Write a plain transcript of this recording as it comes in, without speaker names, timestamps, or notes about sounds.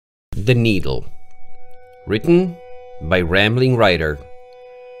The Needle. Written by Rambling Writer.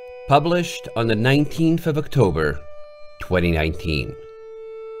 Published on the 19th of October, 2019.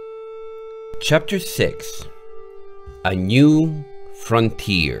 Chapter 6. A New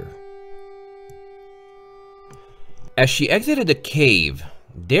Frontier. As she exited the cave,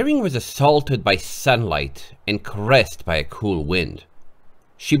 Daring was assaulted by sunlight and caressed by a cool wind.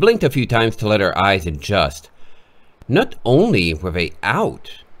 She blinked a few times to let her eyes adjust. Not only were they out,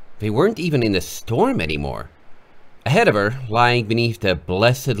 they weren't even in the storm anymore. Ahead of her, lying beneath the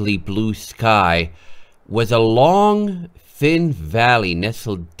blessedly blue sky, was a long, thin valley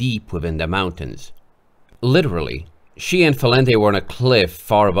nestled deep within the mountains. Literally, she and Falende were on a cliff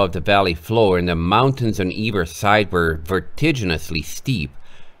far above the valley floor, and the mountains on either side were vertiginously steep,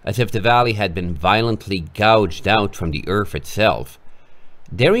 as if the valley had been violently gouged out from the earth itself.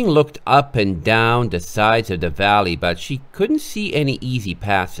 Daring looked up and down the sides of the valley, but she couldn't see any easy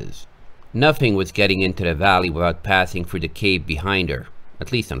passes. Nothing was getting into the valley without passing through the cave behind her,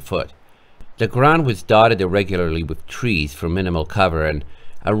 at least on foot. The ground was dotted irregularly with trees for minimal cover, and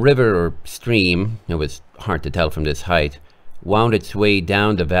a river or stream, it was hard to tell from this height, wound its way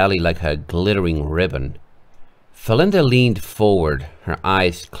down the valley like a glittering ribbon. Falende leaned forward, her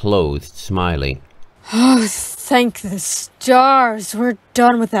eyes closed, smiling. Oh, thank the stars, we're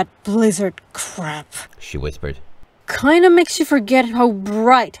done with that blizzard crap, she whispered. Kinda makes you forget how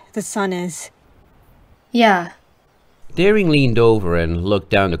bright the sun is. Yeah. Daring leaned over and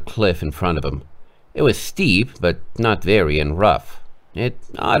looked down the cliff in front of him. It was steep, but not very, and rough. It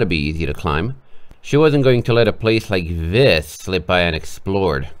ought to be easy to climb. She wasn't going to let a place like this slip by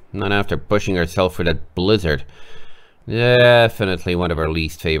unexplored, not after pushing herself through that blizzard. Definitely one of her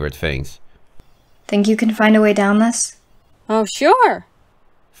least favorite things. Think you can find a way down this? Oh, sure.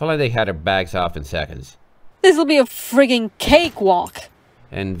 Falende had her bags off in seconds. This'll be a frigging cakewalk.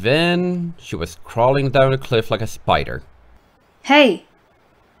 And then she was crawling down the cliff like a spider. Hey!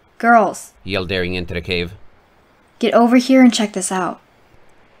 Girls! Yelled Daring into the cave. Get over here and check this out.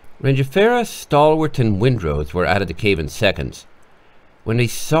 Rangifera, Stalwart, and Windrose were out of the cave in seconds. When they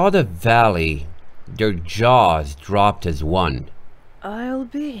saw the valley, their jaws dropped as one. I'll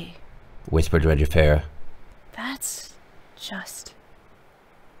be, whispered Rangifera. That's just...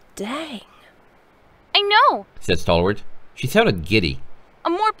 dang. I know, said Stalwart. She sounded giddy. A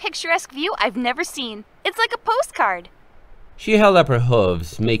more picturesque view I've never seen. It's like a postcard. She held up her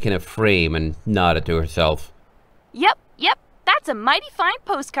hooves, making a frame, and nodded to herself. Yep, that's a mighty fine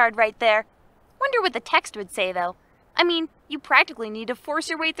postcard right there. Wonder what the text would say, though. I mean, you practically need to force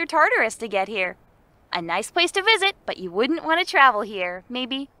your way through Tartarus to get here. A nice place to visit, but you wouldn't want to travel here,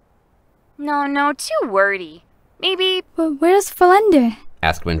 maybe. No, too wordy. Maybe... But where's Falende?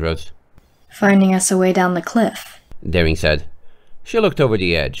 Asked Windrose. Finding us a way down the cliff, Daring said. She looked over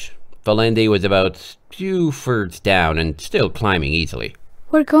the edge. Falende was about 2/3 down and still climbing easily.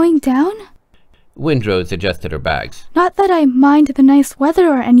 We're going down? Windrose adjusted her bags. Not that I mind the nice weather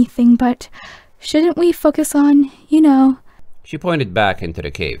or anything, but shouldn't we focus on, She pointed back into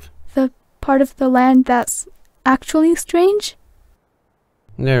the cave. The part of the land that's actually strange?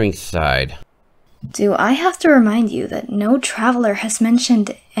 Daring sighed. Do I have to remind you that no traveler has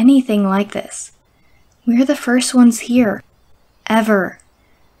mentioned anything like this? We're the first ones here. Ever.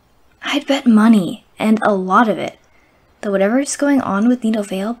 I'd bet money, and a lot of it, that whatever's going on with Needle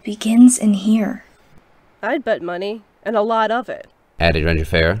Vale begins in here. I'd bet money, and a lot of it, added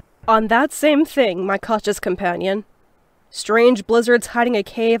Rangifera. on that same thing, my cautious companion. Strange blizzards hiding a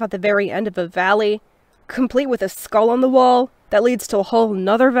cave at the very end of a valley, complete with a skull on the wall that leads to a whole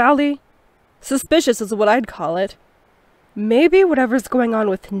nother valley. Suspicious is what I'd call it. Maybe whatever's going on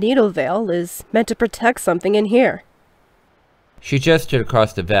with Needle Vale is meant to protect something in here. She gestured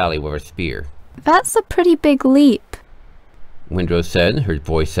across the valley with her spear. That's a pretty big leap, Windrose said, her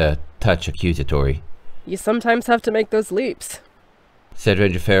voice a touch accusatory. You sometimes have to make those leaps, said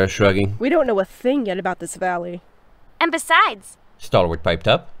Rangifera, shrugging. We don't know a thing yet about this valley. And besides, Stalwart piped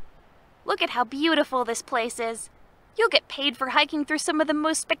up. look at how beautiful this place is. You'll get paid for hiking through some of the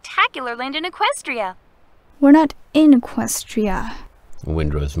most spectacular land in Equestria. We're not in Equestria,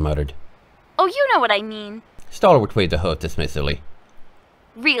 Windrose muttered. Oh, you know what I mean. Stalwart waved a hoof dismissively.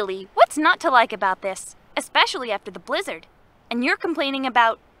 Really, what's not to like about this? Especially after the blizzard. And you're complaining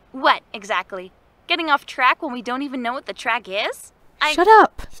about... what, exactly? Getting off track when we don't even know what the track is? Shut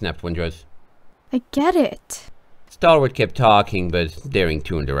up! Snapped Windrose. I get it. Stalwart kept talking, but Daring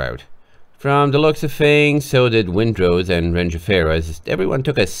tuned her out. From the looks of things, so did Windrose and Rangifera, as everyone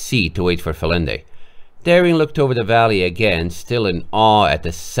took a seat to wait for Falende. Daring looked over the valley again, still in awe at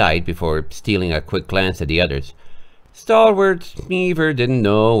the sight, before stealing a quick glance at the others. Stalwart either didn't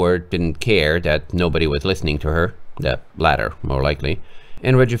know or didn't care that nobody was listening to her, the latter, more likely,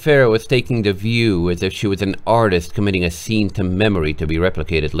 and Regifera was taking the view as if she was an artist committing a scene to memory to be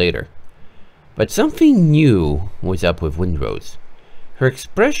replicated later. But something new was up with Windrose. Her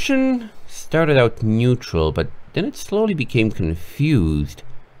expression started out neutral, but then it slowly became confused,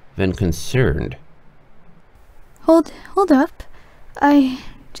 then concerned. Hold up. I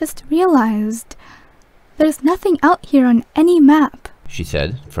just realized there's nothing out here on any map. She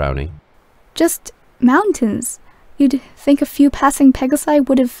said, frowning. Just mountains. You'd think a few passing Pegasi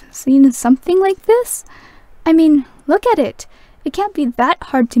would have seen something like this? I mean, look at it. It can't be that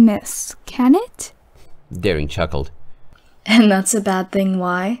hard to miss, can it? Daring chuckled. And that's a bad thing,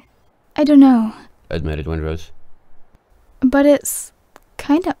 why? I don't know. Admitted Windrose. But it's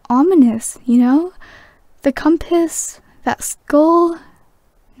kinda ominous, you know? The compass, that skull,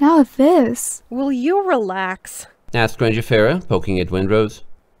 now this. Will you relax? Asked Regifera, poking at Windrose.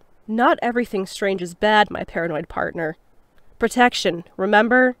 Not everything strange is bad, my paranoid partner. Protection,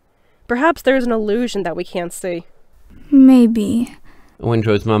 remember? Perhaps there's an illusion that we can't see. Maybe.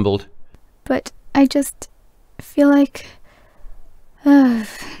 Windrose mumbled. But I just feel like...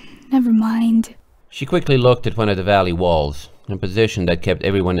 never mind. She quickly looked at one of the valley walls, a position that kept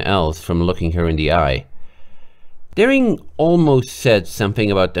everyone else from looking her in the eye. Daring almost said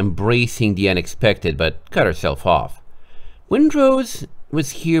something about embracing the unexpected, but cut herself off. Windrose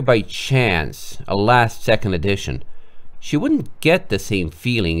was here by chance, a last-second addition. She wouldn't get the same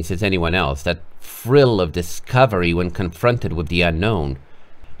feelings as anyone else, that thrill of discovery when confronted with the unknown.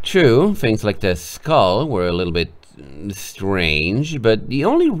 True, things like the skull were a little bit strange, but the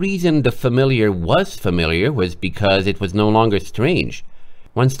only reason the familiar was familiar was because it was no longer strange.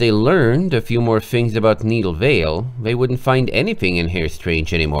 Once they learned a few more things about Needle Vale, they wouldn't find anything in here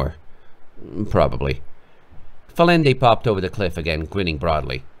strange anymore. Probably. Falende popped over the cliff again, grinning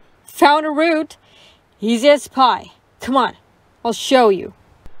broadly. Found a route. Easy as pie. Come on, I'll show you.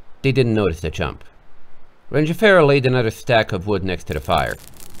 They didn't notice the jump. Regifera laid another stack of wood next to the fire.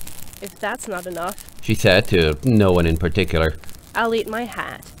 If that's not enough, She said to no one in particular. I'll eat my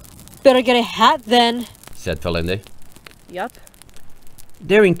hat. Better get a hat then. Said Falende. Yup.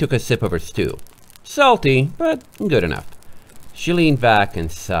 Daring took a sip of her stew. Salty, but good enough. She leaned back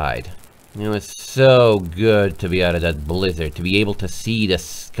and sighed. It was so good to be out of that blizzard, to be able to see the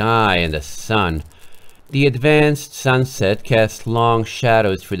sky and the sun. The advanced sunset cast long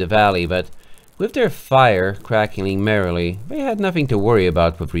shadows through the valley, but with their fire crackling merrily, they had nothing to worry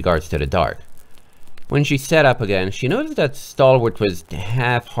about with regards to the dark. When she sat up again, she noticed that Stalwart was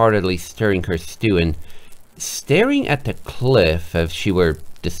half-heartedly stirring her stew and staring at the cliff as if she were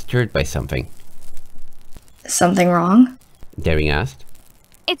disturbed by something. Something wrong? Daring asked.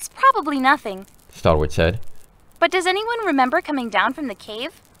 It's probably nothing. Stalwart said. But does anyone remember coming down from the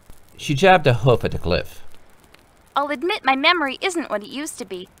cave? She jabbed a hoof at the cliff. I'll admit my memory isn't what it used to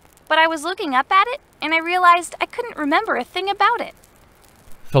be, but I was looking up at it, and I realized I couldn't remember a thing about it.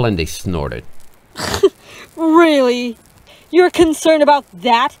 Falende snorted. Really? You're concerned about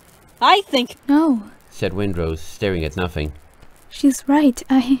that? I think... No, Said Windrose, staring at nothing. she's right.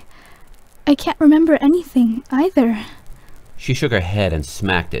 I can't remember anything either. She shook her head and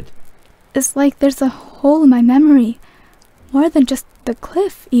smacked it. It's like there's a hole in my memory. More than just the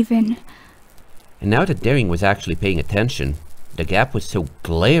cliff, even. And now that Daring was actually paying attention, the gap was so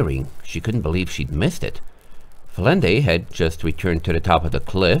glaring she couldn't believe she'd missed it. Falende had just returned to the top of the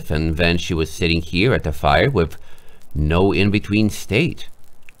cliff, and then she was sitting here at the fire with no in-between state.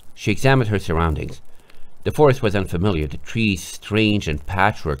 She examined her surroundings. The forest was unfamiliar, the trees strange and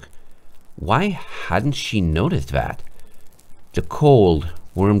patchwork. Why hadn't she noticed that? The cold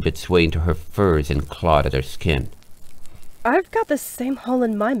wormed its way into her furs and clawed at her skin. I've got the same hole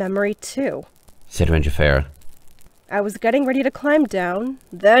in my memory, too. Said Regifera. I was getting ready to climb down,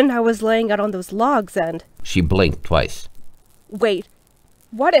 then I was laying out on those logs and... She blinked twice. Wait,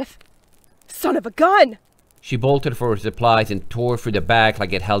 what if... Son of a gun! She bolted for her supplies and tore through the bag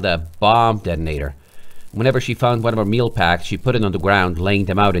like it held a bomb detonator. Whenever she found one of her meal packs, she put it on the ground, laying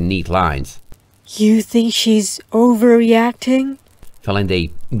them out in neat lines. You think she's overreacting?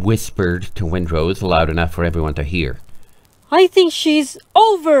 Falende whispered to Windrose loud enough for everyone to hear. I think she's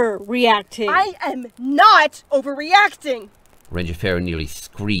overreacting. I am not overreacting! Regifera nearly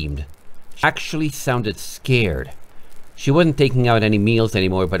screamed. She actually sounded scared. She wasn't taking out any meals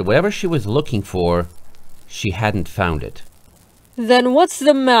anymore, but whatever she was looking for, she hadn't found it. Then what's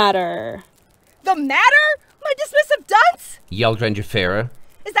the matter? The matter, my dismissive dunce, Yelled Regifera.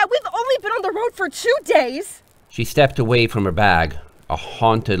 is that we've only been on the road for 2 days. She stepped away from her bag, a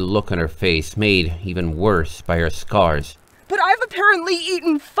haunted look on her face made even worse by her scars. But I've apparently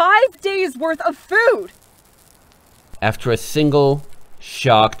eaten 5 days worth of food! After a single,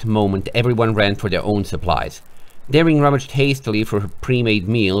 shocked moment, everyone ran for their own supplies. Daring rummaged hastily for her pre-made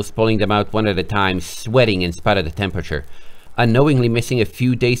meals, pulling them out one at a time, sweating in spite of the temperature. Unknowingly missing a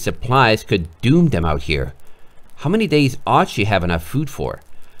few days' supplies could doom them out here. How many days ought she have enough food for?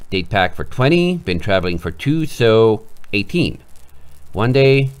 They'd packed for 20, been traveling for 2, so 18. 1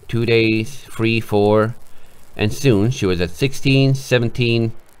 day, 2 days, 3, 4, and soon she was at 16,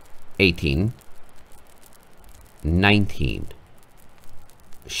 17, 18, 19.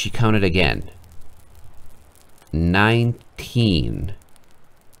 She counted again. 19.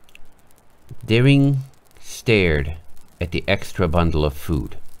 Daring stared at the extra bundle of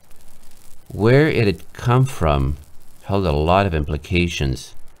food. Where it had come from held a lot of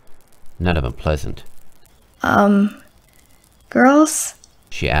implications, none of them pleasant. Girls?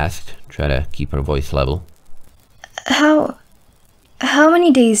 She asked, trying to keep her voice level. How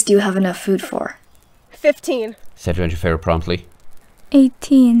many days do you have enough food for? 15, said Rangerfair promptly.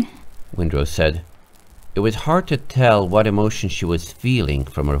 18. Windrose said. It was hard to tell what emotion she was feeling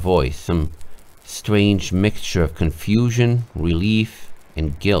from her voice, some strange mixture of confusion, relief,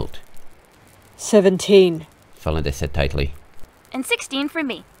 and guilt. 17. Felinda said tightly. And 16 for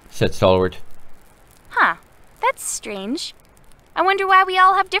me. Said Stalwart. Huh. That's strange. I wonder why we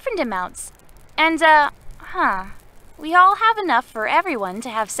all have different amounts. And, we all have enough for everyone to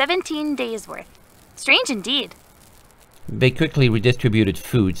have 17 days worth. Strange indeed. They quickly redistributed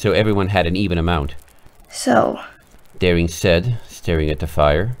food so everyone had an even amount. So, Daring said, staring at the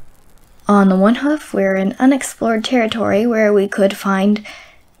fire. on the one hoof, we're in unexplored territory where we could find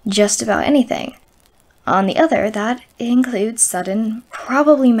just about anything. On the other, that includes sudden,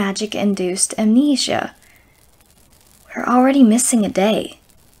 probably magic-induced amnesia. We're already missing a day.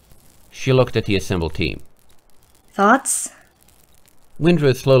 She looked at the assembled team. Thoughts?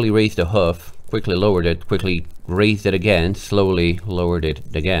 Windrose slowly raised a hoof, quickly lowered it, quickly raised it again, slowly lowered it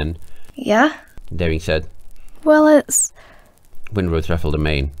again. Yeah? Daring said. Well, it's... Windrose ruffled a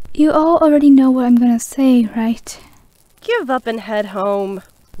mane. You all already know what I'm gonna say, right? Give up and head home.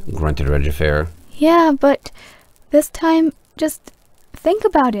 Grunted Rangerfair. Yeah, but this time, just think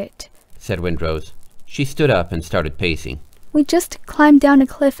about it. Said Windrose. She stood up and started pacing. We just climbed down a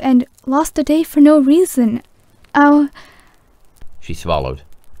cliff and lost a day for no reason. She swallowed.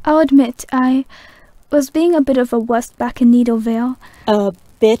 I'll admit, I was being a bit of a wuss back in Needle Vale. A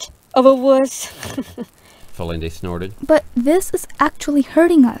bit of a wuss. Felinda snorted. But this is actually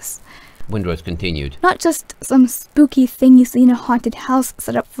hurting us. Windrose continued. Not just some spooky thing you see in a haunted house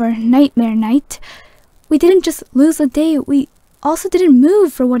set up for Nightmare Night. We didn't just lose a day, we also didn't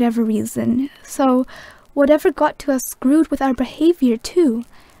move for whatever reason. So, whatever got to us screwed with our behavior too.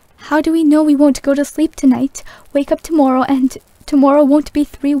 How do we know we won't go to sleep tonight, wake up tomorrow, and tomorrow won't be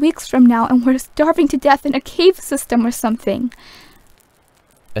 3 weeks from now and we're starving to death in a cave system or something?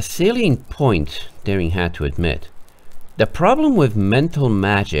 A salient point Daring had to admit. The problem with mental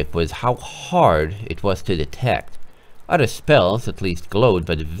magic was how hard it was to detect. Other spells at least glowed,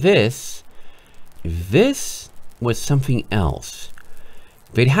 but this was something else.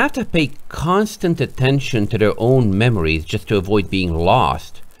 They'd have to pay constant attention to their own memories just to avoid being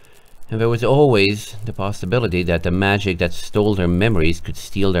lost. And there was always the possibility that the magic that stole their memories could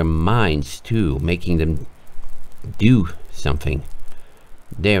steal their minds too, making them do something.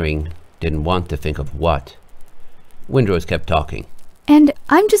 Daring didn't want to think of what. Windrose kept talking. And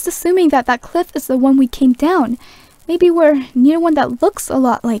I'm just assuming that that cliff is the one we came down. Maybe we're near one that looks a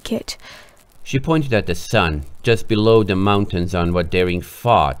lot like it. She pointed at the sun, just below the mountains on what Daring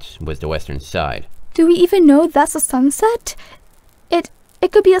thought was the western side. Do we even know that's a sunset?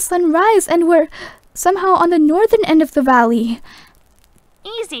 It could be a sunrise and we're somehow on the northern end of the valley.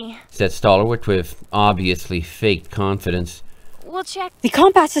 Easy. Said Stalwart with obviously faked confidence. We'll check. The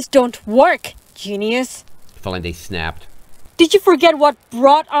compasses don't work, genius. Felinda snapped. Did you forget what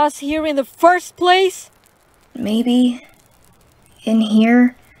brought us here in the first place? Maybe in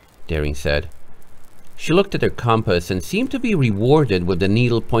here? Daring said. She looked at her compass and seemed to be rewarded with the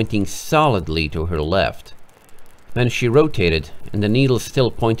needle pointing solidly to her left. Then she rotated, and the needle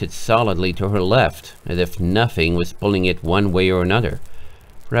still pointed solidly to her left, as if nothing was pulling it one way or another.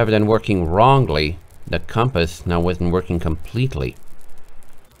 Rather than working wrongly, the compass now wasn't working completely.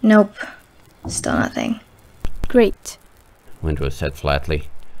 Nope. Still nothing. Great. Windrose said flatly.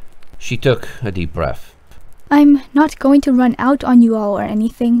 She took a deep breath. I'm not going to run out on you all or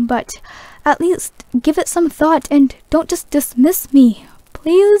anything, but at least give it some thought and don't just dismiss me,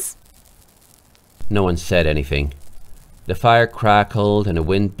 please? No one said anything. The fire crackled and the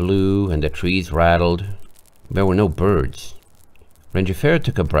wind blew and the trees rattled. There were no birds. Rangifera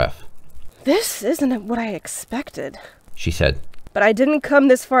took a breath. This isn't what I expected, she said. But I didn't come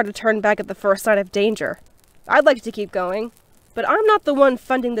this far to turn back at the first sign of danger. I'd like to keep going, but I'm not the one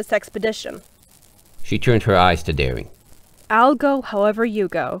funding this expedition. She turned her eyes to Daring. I'll go however you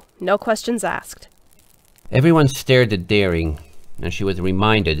go, no questions asked. Everyone stared at Daring, and she was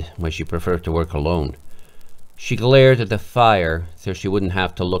reminded why she preferred to work alone. She glared at the fire so she wouldn't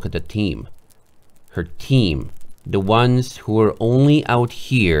have to look at the team. Her team, the ones who were only out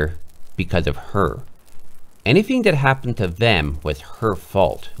here because of her. Anything that happened to them was her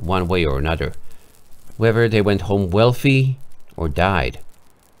fault, one way or another. Whether they went home wealthy or died.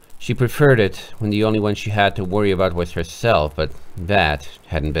 She preferred it when the only one she had to worry about was herself, but that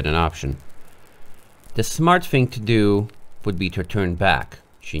hadn't been an option. The smart thing to do would be to turn back,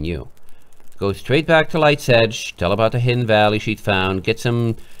 she knew. Go straight back to Light's Edge, tell about the hidden valley she'd found, get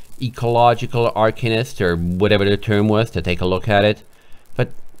some ecological arcanist, or whatever the term was, to take a look at it.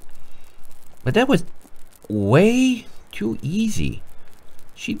 But that was way too easy.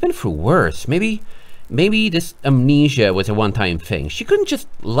 She'd been through worse. Maybe this amnesia was a one-time thing. She couldn't just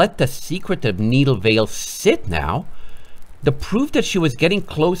let the secret of Needle Vale sit now. The proof that she was getting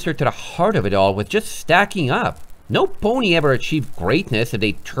closer to the heart of it all was just stacking up. No pony ever achieved greatness if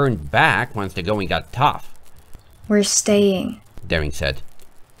they turned back once the going got tough. We're staying, Daring said.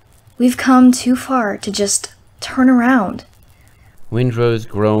 We've come too far to just turn around. Windrose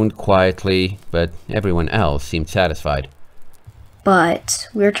groaned quietly, but everyone else seemed satisfied. But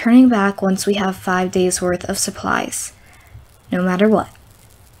we're turning back once we have 5 days' worth of supplies. No matter what.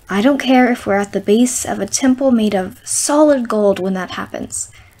 I don't care if we're at the base of a temple made of solid gold when that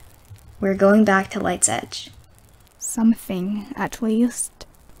happens. We're going back to Light's Edge. Something, at least,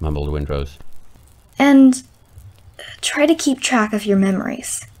 mumbled Windrose. And try to keep track of your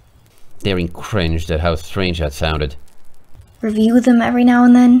memories. Daring cringed at how strange that sounded. Review them every now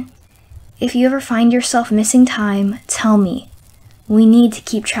and then. If you ever find yourself missing time, tell me. We need to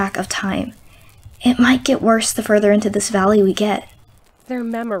keep track of time. It might get worse the further into this valley we get. They're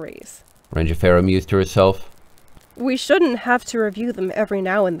memories. Rangifera mused to herself. We shouldn't have to review them every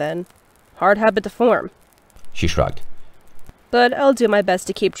now and then. Hard habit to form. She shrugged. But I'll do my best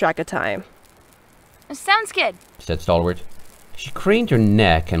to keep track of time. Sounds good. Said Stalwart. She craned her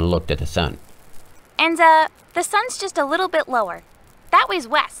neck and looked at the sun. And, the sun's just a little bit lower. That way's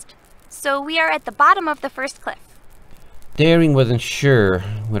west. So we are at the bottom of the first cliff. Daring wasn't sure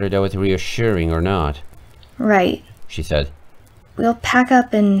whether that was reassuring or not. Right, she said. We'll pack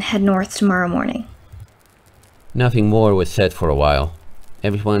up and head north tomorrow morning. Nothing more was said for a while.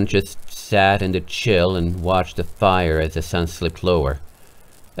 Everyone just sat in the chill and watched the fire as the sun slipped lower.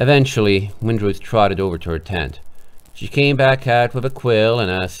 Eventually, Windrose trotted over to her tent. She came back out with a quill and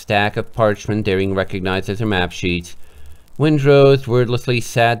a stack of parchment Daring recognized as her map sheets. Windrose wordlessly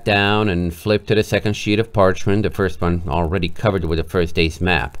sat down and flipped to the second sheet of parchment, the first one already covered with the first day's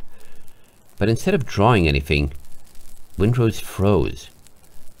map. But instead of drawing anything, Windrose froze.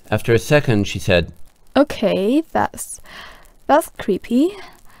 After a second, she said, Okay, that's creepy.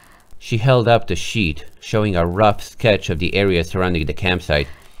 She held up the sheet, showing a rough sketch of the area surrounding the campsite.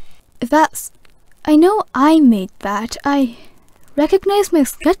 I know I made that. I recognize my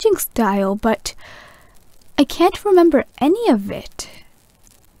sketching style, but I can't remember any of it.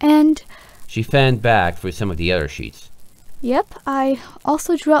 And she fanned back through some of the other sheets. Yep, I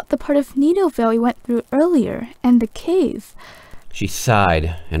also drew out the part of Needle Vale we went through earlier, and the cave. She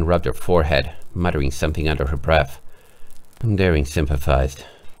sighed and rubbed her forehead, muttering something under her breath. Daring sympathized.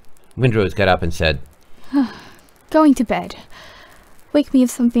 Windrose got up and said, Going to bed. Wake me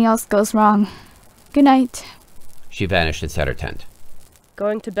if something else goes wrong. Good night. She vanished inside her tent.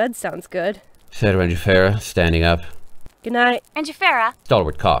 Going to bed sounds good, said Rangifera, standing up. Good night. Rangifera,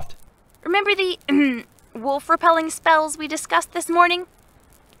 Stalwart coughed. remember the wolf-repelling spells we discussed this morning?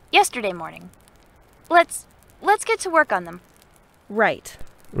 Yesterday morning. Let's get to work on them. Right.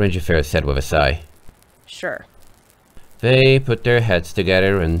 Rangifera said with a sigh. Sure. They put their heads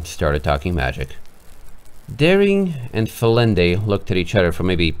together and started talking magic. Daring and Felinde looked at each other for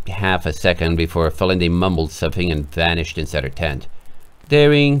maybe half a second before Felinde mumbled something and vanished inside her tent.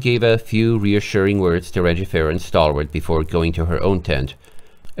 Daring gave a few reassuring words to Rangifera and Stalwart before going to her own tent.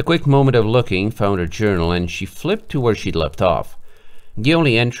 A quick moment of looking found her journal and she flipped to where she'd left off. The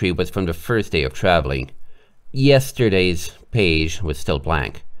only entry was from the first day of traveling. Yesterday's page was still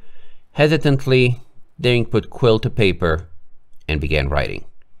blank. Hesitantly, Daring put quill to paper and began writing.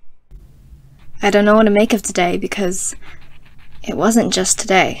 I don't know what to make of today because it wasn't just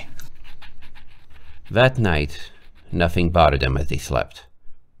today. That night, nothing bothered them as they slept.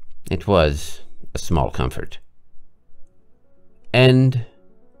 It was a small comfort. End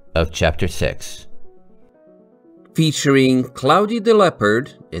of Chapter 6. Featuring Cloudy the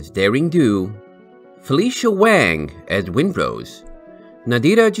Leopard as Daring Do, Felicia Wang as Windrose,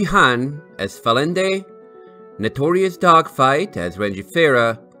 Nadira Jihan as Falende, Notorious Dogfight as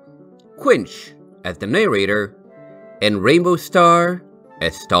Rangifera, Quinch as the narrator, and Rainbow Star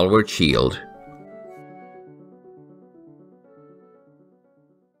as Stalwart Shield.